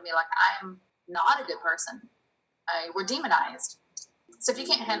energy onto me? Like, I am not a good person. We're demonized. So if you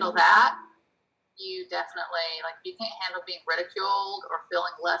can't handle that, you definitely, like, if you can't handle being ridiculed or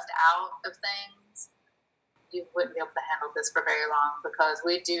feeling left out of things, you wouldn't be able to handle this for very long, because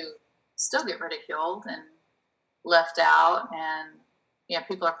we do still get ridiculed and left out, and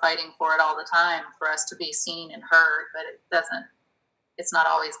people are fighting for it all the time for us to be seen and heard, but it's not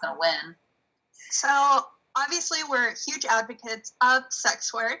always going to win. So obviously we're huge advocates of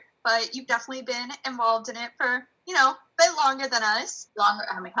sex work, but you've definitely been involved in it for, a bit longer than us. Longer?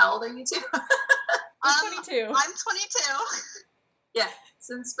 I mean, how old are you two? I'm 22. I'm 22. Yeah,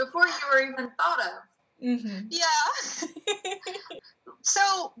 since before you were even thought of. Mm-hmm. Yeah.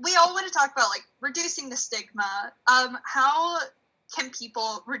 So we all want to talk about like reducing the stigma. How can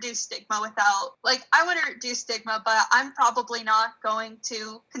people reduce stigma without, like, I want to reduce stigma, but I'm probably not going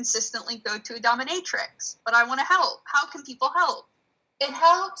to consistently go to a dominatrix, but I want to help. How can people help? It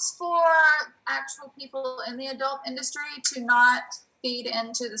helps for actual people in the adult industry to not feed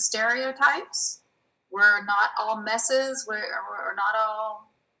into the stereotypes. We're not all messes. We're not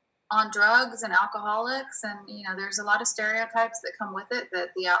all on drugs and alcoholics, and there's a lot of stereotypes that come with it that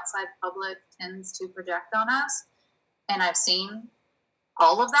the outside public tends to project on us, and I've seen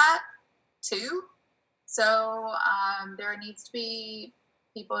all of that too. So there needs to be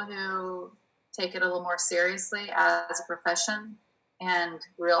people who take it a little more seriously as a profession and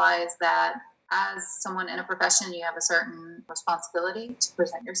realize that as someone in a profession, you have a certain responsibility to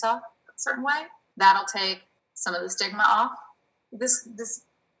present yourself a certain way. That'll take some of the stigma off. This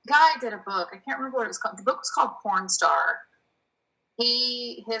guy did a book. I can't remember what it was called. The book was called Porn Star.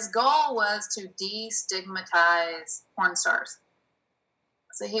 His goal was to destigmatize porn stars.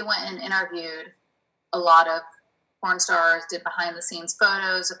 So he went and interviewed a lot of porn stars, did behind the scenes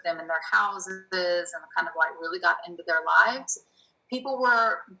photos of them in their houses, and kind of like really got into their lives. People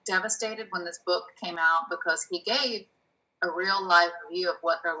were devastated when this book came out, because he gave a real life view of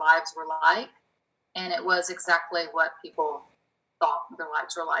what their lives were like. And it was exactly what people thought their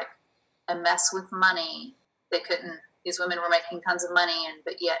lives were like. A mess with money. These women were making tons of money,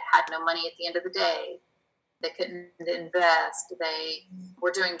 but yet had no money at the end of the day. They couldn't invest. They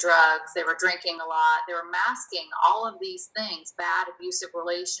were doing drugs. They were drinking a lot. They were masking all of these things, bad, abusive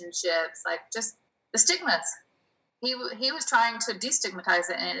relationships, like just the stigmas. He was trying to destigmatize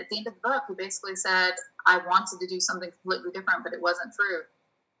it. And at the end of the book, he basically said, I wanted to do something completely different, but it wasn't true.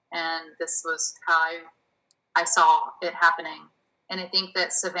 And this was how I saw it happening. And I think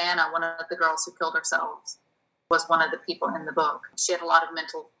that Savannah, one of the girls who killed herself, was one of the people in the book. She had a lot of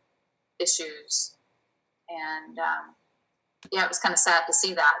mental issues. And it was kind of sad to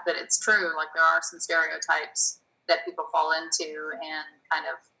see that, but it's true. Like, there are some stereotypes that people fall into and kind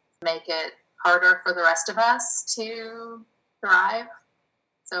of make it harder for the rest of us to thrive.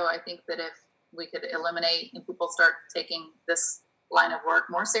 So I think that if we could eliminate and people start taking this line of work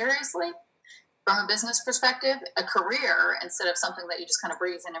more seriously from a business perspective, a career, instead of something that you just kind of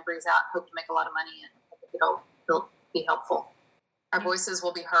breeze in and breeze out, hope to make a lot of money, and I think it'll be helpful. Our voices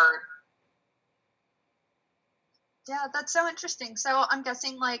will be heard. Yeah, that's so interesting. So I'm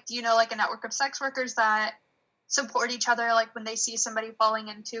guessing, like, do you know, like, a network of sex workers that support each other, like, when they see somebody falling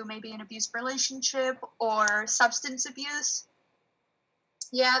into maybe an abusive relationship or substance abuse?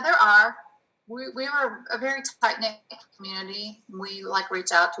 Yeah, there are. We were a very tight-knit community. We, like,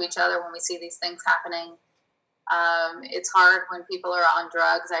 reach out to each other when we see these things happening. It's hard when people are on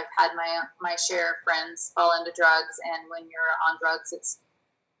drugs. I've had my share of friends fall into drugs, and when you're on drugs,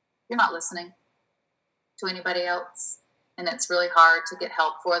 you're not listening to anybody else, and it's really hard to get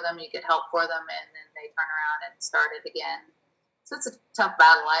help for them. You get help for them, and then they turn around and start it again. So it's a tough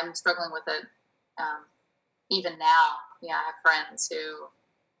battle. I'm struggling with it even now. Yeah, I have friends who,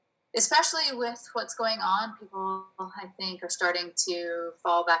 especially with what's going on, people, I think, are starting to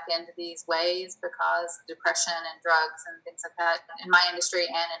fall back into these ways because depression and drugs and things like that in my industry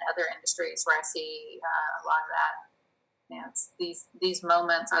and in other industries where I see a lot of that. You know, it's these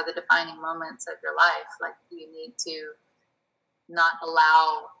moments are the defining moments of your life. Like, you need to not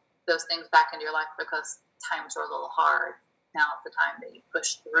allow those things back into your life because times are a little hard. Now is the time that you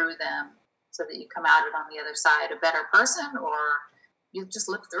push through them so that you come out of it on the other side a better person, or you just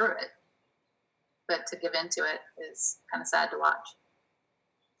live through it. But to give into it is kind of sad to watch.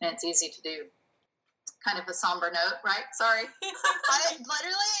 And it's easy to do. Kind of a somber note, right? Sorry. I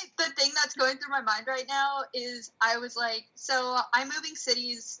literally, the thing that's going through my mind right now is I was like, so I'm moving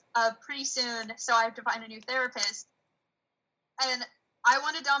cities pretty soon, so I have to find a new therapist. And I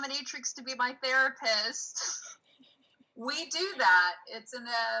want a dominatrix to be my therapist. We do that. It's in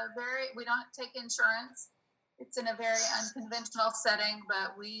we don't take insurance. It's in a very unconventional setting,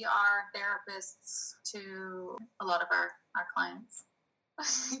 but we are therapists to a lot of our clients.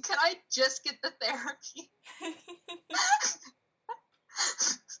 Can I just get the therapy?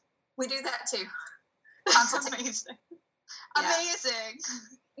 We do that too. Amazing. Yeah. Amazing.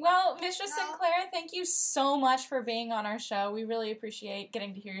 Well, Mistress Sinclair, thank you so much for being on our show. We really appreciate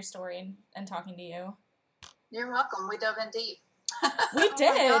getting to hear your story and talking to you. You're welcome. We dove in deep. We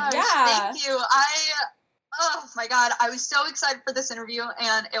did, yeah. Thank you. Oh my God, I was so excited for this interview,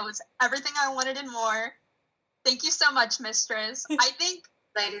 and it was everything I wanted and more. Thank you so much, Mistress. I think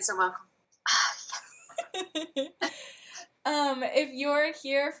ladies are welcome. If you're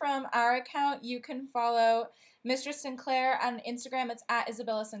here from our account, you can follow Mistress Sinclair on Instagram. It's at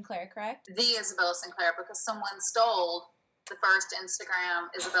Isabella Sinclair, correct? The Isabella Sinclair, because someone stole the first Instagram,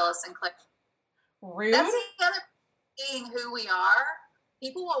 Isabella Sinclair. Rude. That's the other being who we are.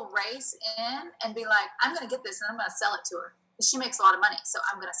 People will race in and be like, I'm going to get this and I'm going to sell it to her. She makes a lot of money, so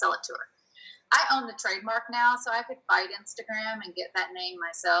I'm going to sell it to her. I own the trademark now, so I could fight Instagram and get that name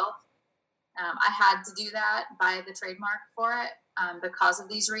myself. I had to do that, buy the trademark for it because of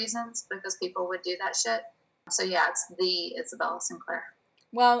these reasons, because people would do that shit. So yeah, it's the Isabella Sinclair.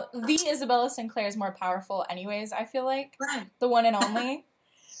 Well, the Isabella Sinclair is more powerful anyways, I feel like. Right. The one and only.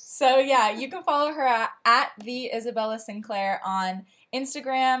 So yeah, you can follow her at the Isabella Sinclair on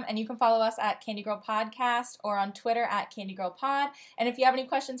Instagram, and you can follow us at Candy Girl Podcast or on Twitter at Candy Girl Pod. And if you have any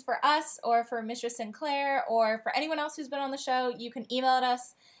questions for us or for Mistress Sinclair or for anyone else who's been on the show, you can email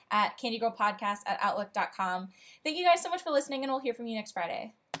us at candygirlpodcast@outlook.com. Thank you guys so much for listening, and we'll hear from you next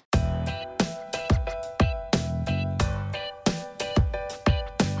Friday.